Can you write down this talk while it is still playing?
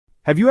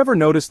Have you ever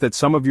noticed that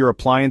some of your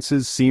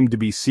appliances seem to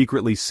be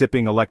secretly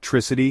sipping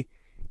electricity,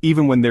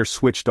 even when they're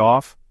switched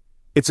off?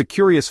 It's a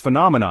curious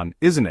phenomenon,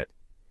 isn't it?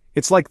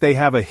 It's like they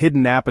have a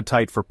hidden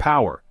appetite for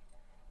power.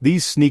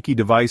 These sneaky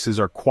devices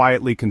are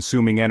quietly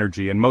consuming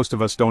energy and most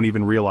of us don't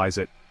even realize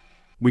it.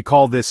 We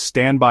call this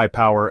standby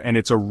power, and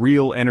it's a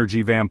real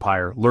energy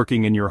vampire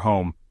lurking in your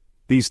home.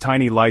 These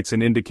tiny lights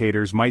and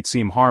indicators might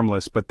seem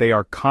harmless, but they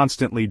are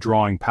constantly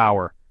drawing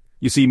power.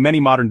 You see, many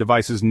modern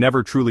devices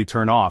never truly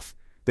turn off.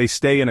 They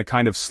stay in a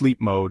kind of sleep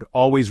mode,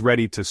 always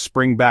ready to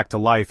spring back to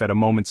life at a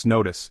moment's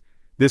notice.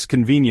 This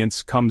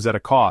convenience comes at a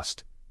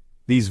cost.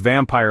 These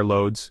vampire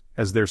loads,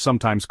 as they're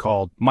sometimes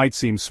called, might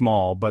seem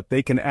small, but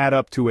they can add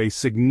up to a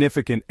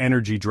significant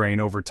energy drain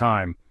over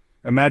time.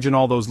 Imagine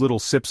all those little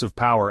sips of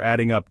power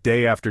adding up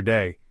day after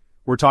day.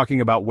 We're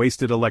talking about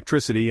wasted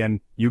electricity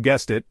and, you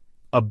guessed it,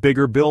 a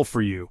bigger bill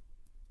for you.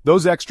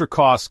 Those extra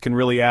costs can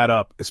really add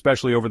up,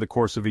 especially over the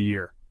course of a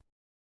year.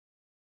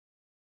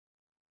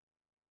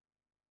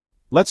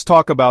 Let's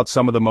talk about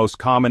some of the most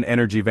common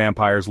energy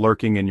vampires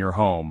lurking in your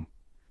home.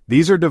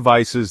 These are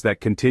devices that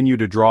continue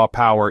to draw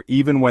power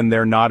even when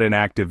they're not in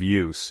active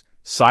use,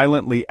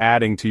 silently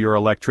adding to your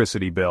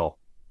electricity bill.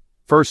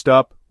 First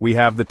up, we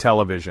have the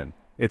television.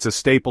 It's a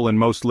staple in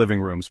most living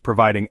rooms,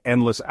 providing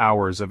endless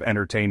hours of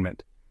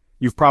entertainment.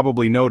 You've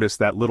probably noticed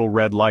that little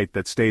red light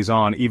that stays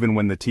on even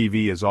when the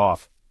TV is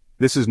off.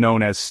 This is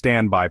known as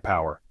standby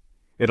power.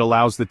 It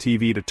allows the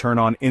TV to turn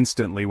on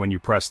instantly when you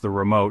press the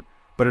remote,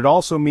 but it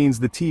also means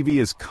the TV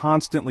is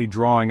constantly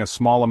drawing a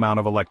small amount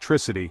of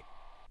electricity.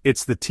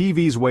 It's the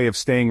TV's way of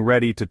staying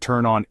ready to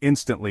turn on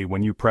instantly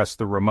when you press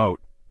the remote.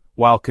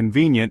 While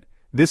convenient,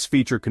 this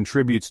feature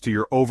contributes to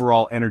your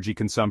overall energy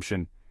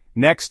consumption.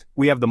 Next,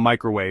 we have the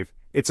microwave.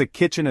 It's a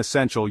kitchen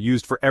essential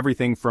used for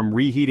everything from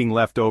reheating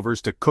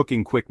leftovers to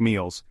cooking quick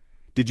meals.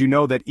 Did you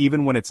know that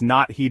even when it's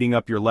not heating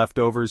up your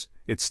leftovers,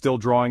 it's still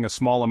drawing a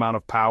small amount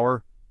of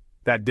power?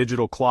 That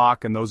digital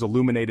clock and those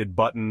illuminated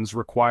buttons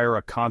require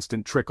a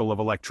constant trickle of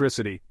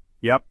electricity.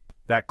 Yep,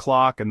 that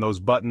clock and those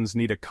buttons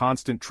need a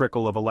constant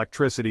trickle of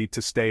electricity to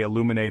stay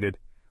illuminated.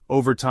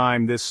 Over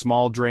time, this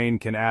small drain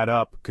can add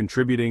up,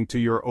 contributing to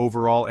your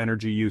overall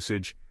energy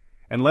usage.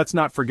 And let's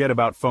not forget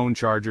about phone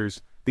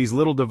chargers. These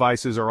little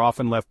devices are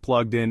often left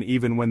plugged in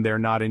even when they're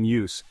not in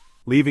use.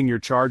 Leaving your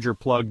charger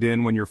plugged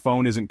in when your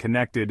phone isn't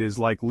connected is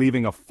like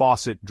leaving a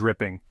faucet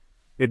dripping.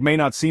 It may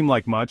not seem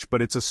like much,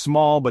 but it's a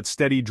small but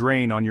steady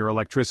drain on your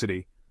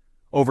electricity.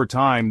 Over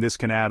time, this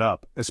can add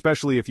up,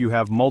 especially if you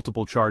have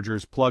multiple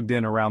chargers plugged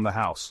in around the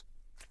house.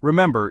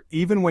 Remember,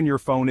 even when your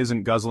phone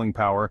isn't guzzling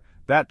power,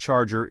 that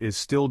charger is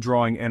still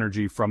drawing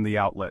energy from the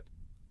outlet.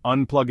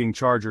 Unplugging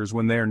chargers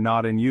when they're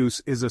not in use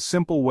is a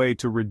simple way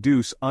to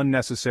reduce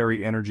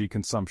unnecessary energy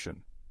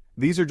consumption.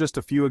 These are just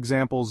a few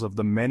examples of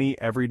the many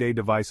everyday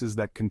devices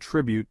that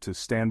contribute to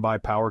standby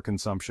power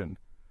consumption.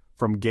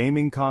 From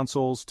gaming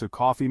consoles to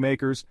coffee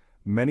makers,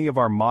 many of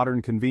our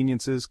modern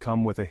conveniences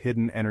come with a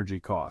hidden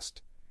energy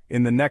cost.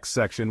 In the next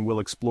section,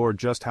 we'll explore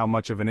just how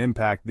much of an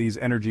impact these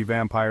energy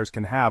vampires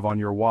can have on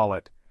your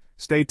wallet.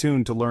 Stay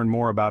tuned to learn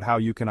more about how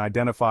you can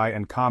identify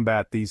and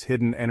combat these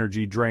hidden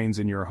energy drains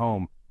in your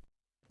home.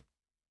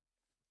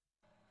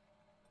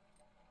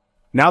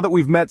 Now that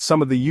we've met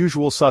some of the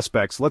usual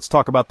suspects, let's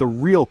talk about the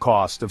real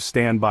cost of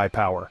standby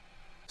power.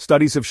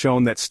 Studies have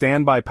shown that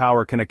standby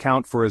power can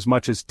account for as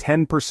much as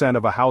 10%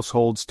 of a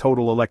household's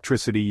total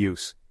electricity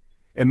use.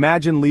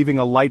 Imagine leaving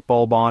a light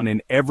bulb on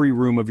in every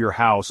room of your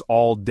house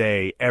all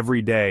day,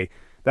 every day.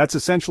 That's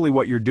essentially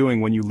what you're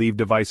doing when you leave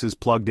devices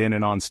plugged in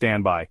and on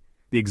standby.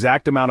 The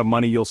exact amount of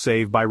money you'll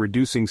save by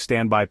reducing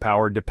standby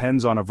power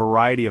depends on a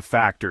variety of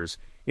factors,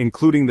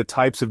 including the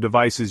types of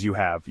devices you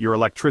have, your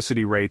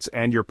electricity rates,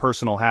 and your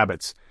personal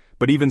habits.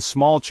 But even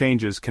small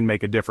changes can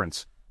make a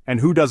difference. And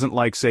who doesn't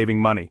like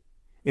saving money?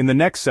 In the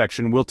next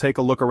section, we'll take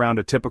a look around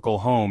a typical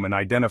home and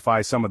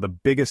identify some of the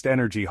biggest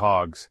energy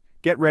hogs.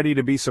 Get ready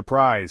to be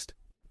surprised.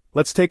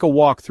 Let's take a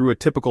walk through a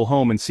typical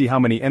home and see how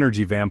many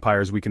energy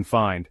vampires we can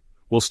find.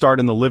 We'll start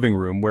in the living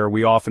room, where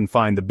we often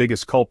find the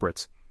biggest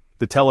culprits.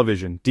 The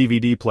television,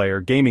 DVD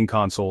player, gaming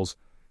consoles,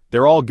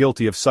 they're all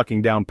guilty of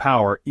sucking down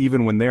power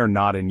even when they're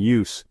not in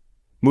use.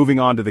 Moving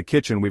on to the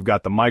kitchen, we've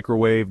got the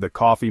microwave, the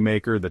coffee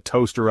maker, the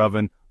toaster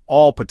oven,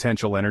 all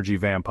potential energy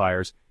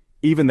vampires.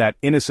 Even that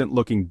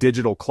innocent-looking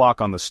digital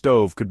clock on the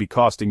stove could be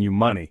costing you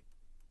money.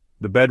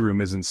 The bedroom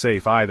isn't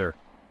safe either.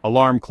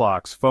 Alarm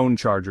clocks, phone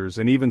chargers,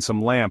 and even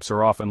some lamps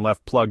are often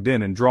left plugged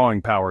in and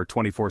drawing power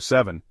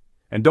 24/7.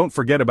 And don't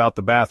forget about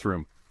the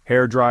bathroom.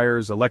 Hair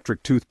dryers,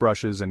 electric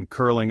toothbrushes, and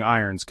curling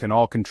irons can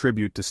all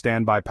contribute to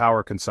standby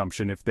power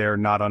consumption if they're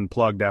not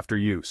unplugged after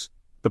use.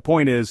 The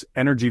point is,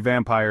 energy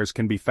vampires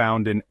can be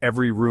found in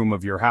every room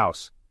of your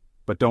house.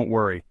 But don't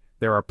worry,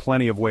 there are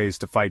plenty of ways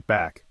to fight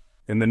back.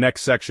 In the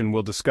next section,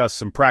 we'll discuss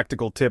some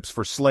practical tips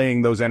for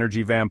slaying those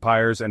energy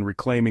vampires and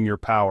reclaiming your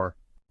power.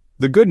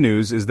 The good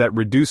news is that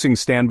reducing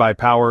standby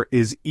power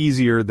is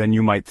easier than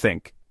you might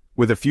think.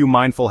 With a few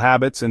mindful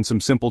habits and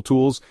some simple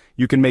tools,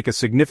 you can make a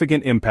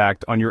significant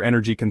impact on your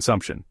energy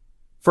consumption.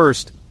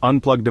 First,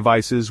 unplug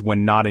devices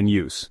when not in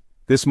use.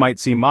 This might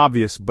seem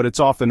obvious, but it's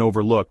often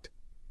overlooked.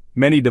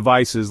 Many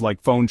devices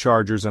like phone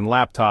chargers and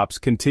laptops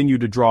continue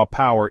to draw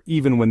power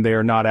even when they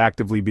are not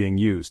actively being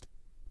used.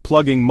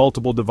 Plugging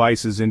multiple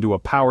devices into a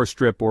power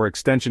strip or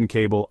extension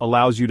cable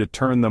allows you to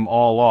turn them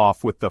all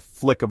off with the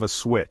flick of a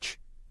switch.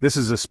 This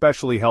is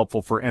especially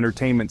helpful for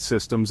entertainment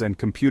systems and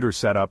computer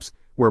setups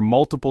where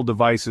multiple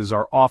devices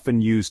are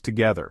often used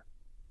together.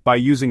 By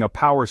using a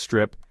power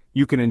strip,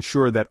 you can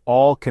ensure that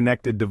all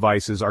connected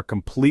devices are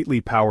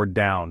completely powered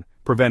down,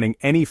 preventing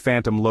any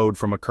phantom load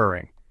from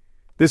occurring.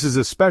 This is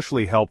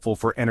especially helpful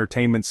for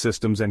entertainment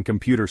systems and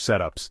computer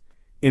setups.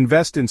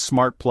 Invest in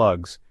smart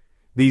plugs.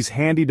 These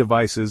handy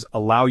devices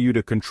allow you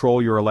to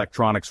control your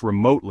electronics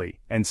remotely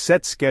and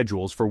set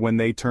schedules for when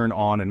they turn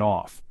on and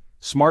off.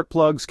 Smart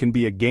plugs can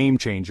be a game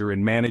changer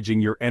in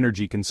managing your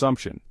energy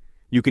consumption.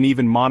 You can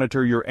even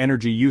monitor your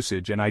energy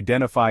usage and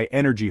identify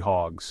energy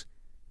hogs.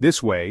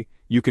 This way,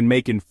 you can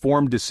make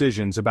informed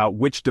decisions about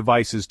which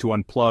devices to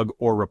unplug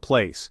or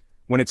replace.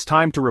 When it's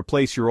time to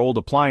replace your old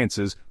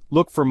appliances,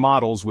 look for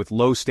models with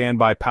low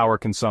standby power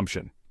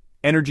consumption.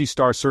 ENERGY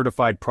STAR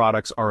certified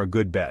products are a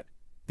good bet.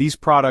 These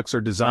products are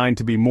designed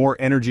to be more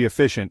energy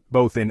efficient,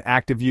 both in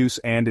active use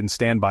and in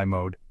standby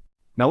mode.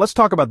 Now let's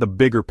talk about the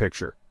bigger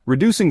picture.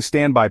 Reducing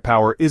standby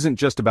power isn't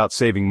just about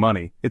saving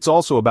money, it's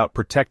also about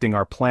protecting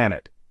our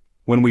planet.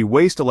 When we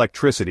waste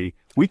electricity,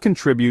 we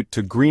contribute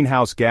to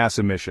greenhouse gas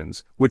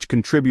emissions, which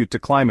contribute to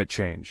climate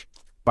change.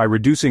 By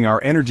reducing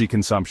our energy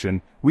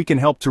consumption, we can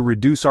help to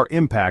reduce our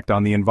impact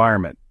on the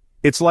environment.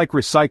 It's like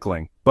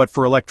recycling, but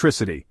for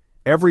electricity.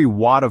 Every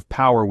watt of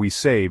power we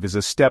save is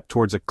a step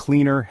towards a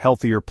cleaner,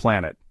 healthier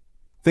planet.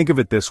 Think of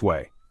it this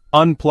way.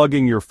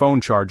 Unplugging your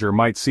phone charger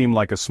might seem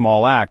like a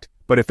small act,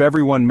 but if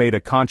everyone made a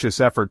conscious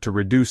effort to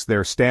reduce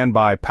their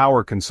standby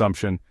power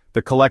consumption,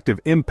 the collective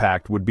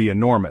impact would be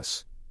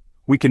enormous.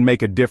 We can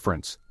make a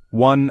difference,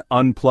 one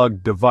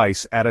unplugged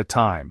device at a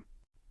time.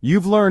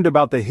 You've learned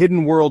about the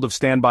hidden world of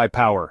standby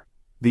power,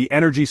 the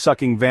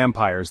energy-sucking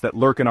vampires that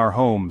lurk in our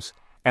homes,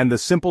 and the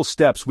simple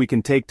steps we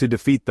can take to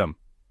defeat them.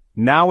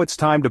 Now it's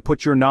time to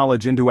put your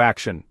knowledge into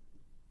action.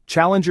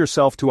 Challenge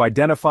yourself to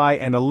identify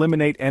and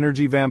eliminate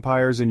energy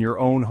vampires in your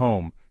own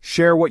home.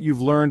 Share what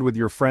you've learned with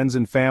your friends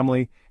and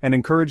family, and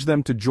encourage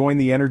them to join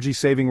the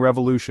energy-saving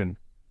revolution.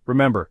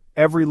 Remember,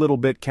 every little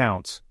bit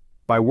counts.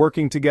 By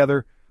working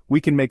together,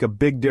 we can make a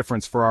big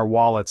difference for our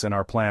wallets and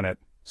our planet.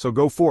 So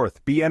go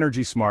forth, be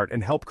energy smart,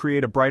 and help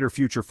create a brighter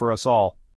future for us all.